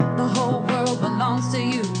belongs to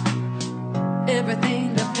you.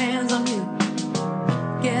 Everything depends on you.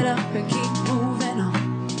 Get up and keep moving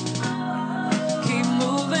on. Keep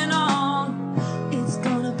moving on. It's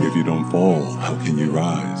gonna be. If you don't fall, how can you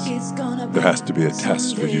rise? It's gonna be. There has to be a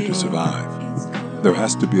test for you to survive. There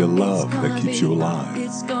has to be a love that keeps you alive,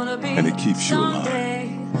 It's gonna be. and it keeps you alive.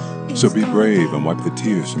 Someday. So be brave and wipe the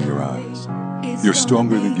tears from your eyes. You're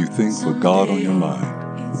stronger than you think with God on your mind,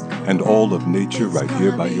 and all of nature right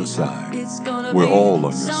here by your side. We're all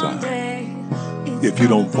on your side. If you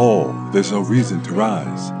don't fall, there's no reason to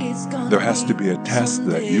rise. There has to be a test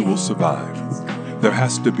that you will survive. There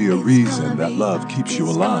has to be a reason that love keeps you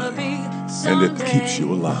alive, and it keeps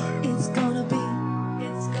you alive.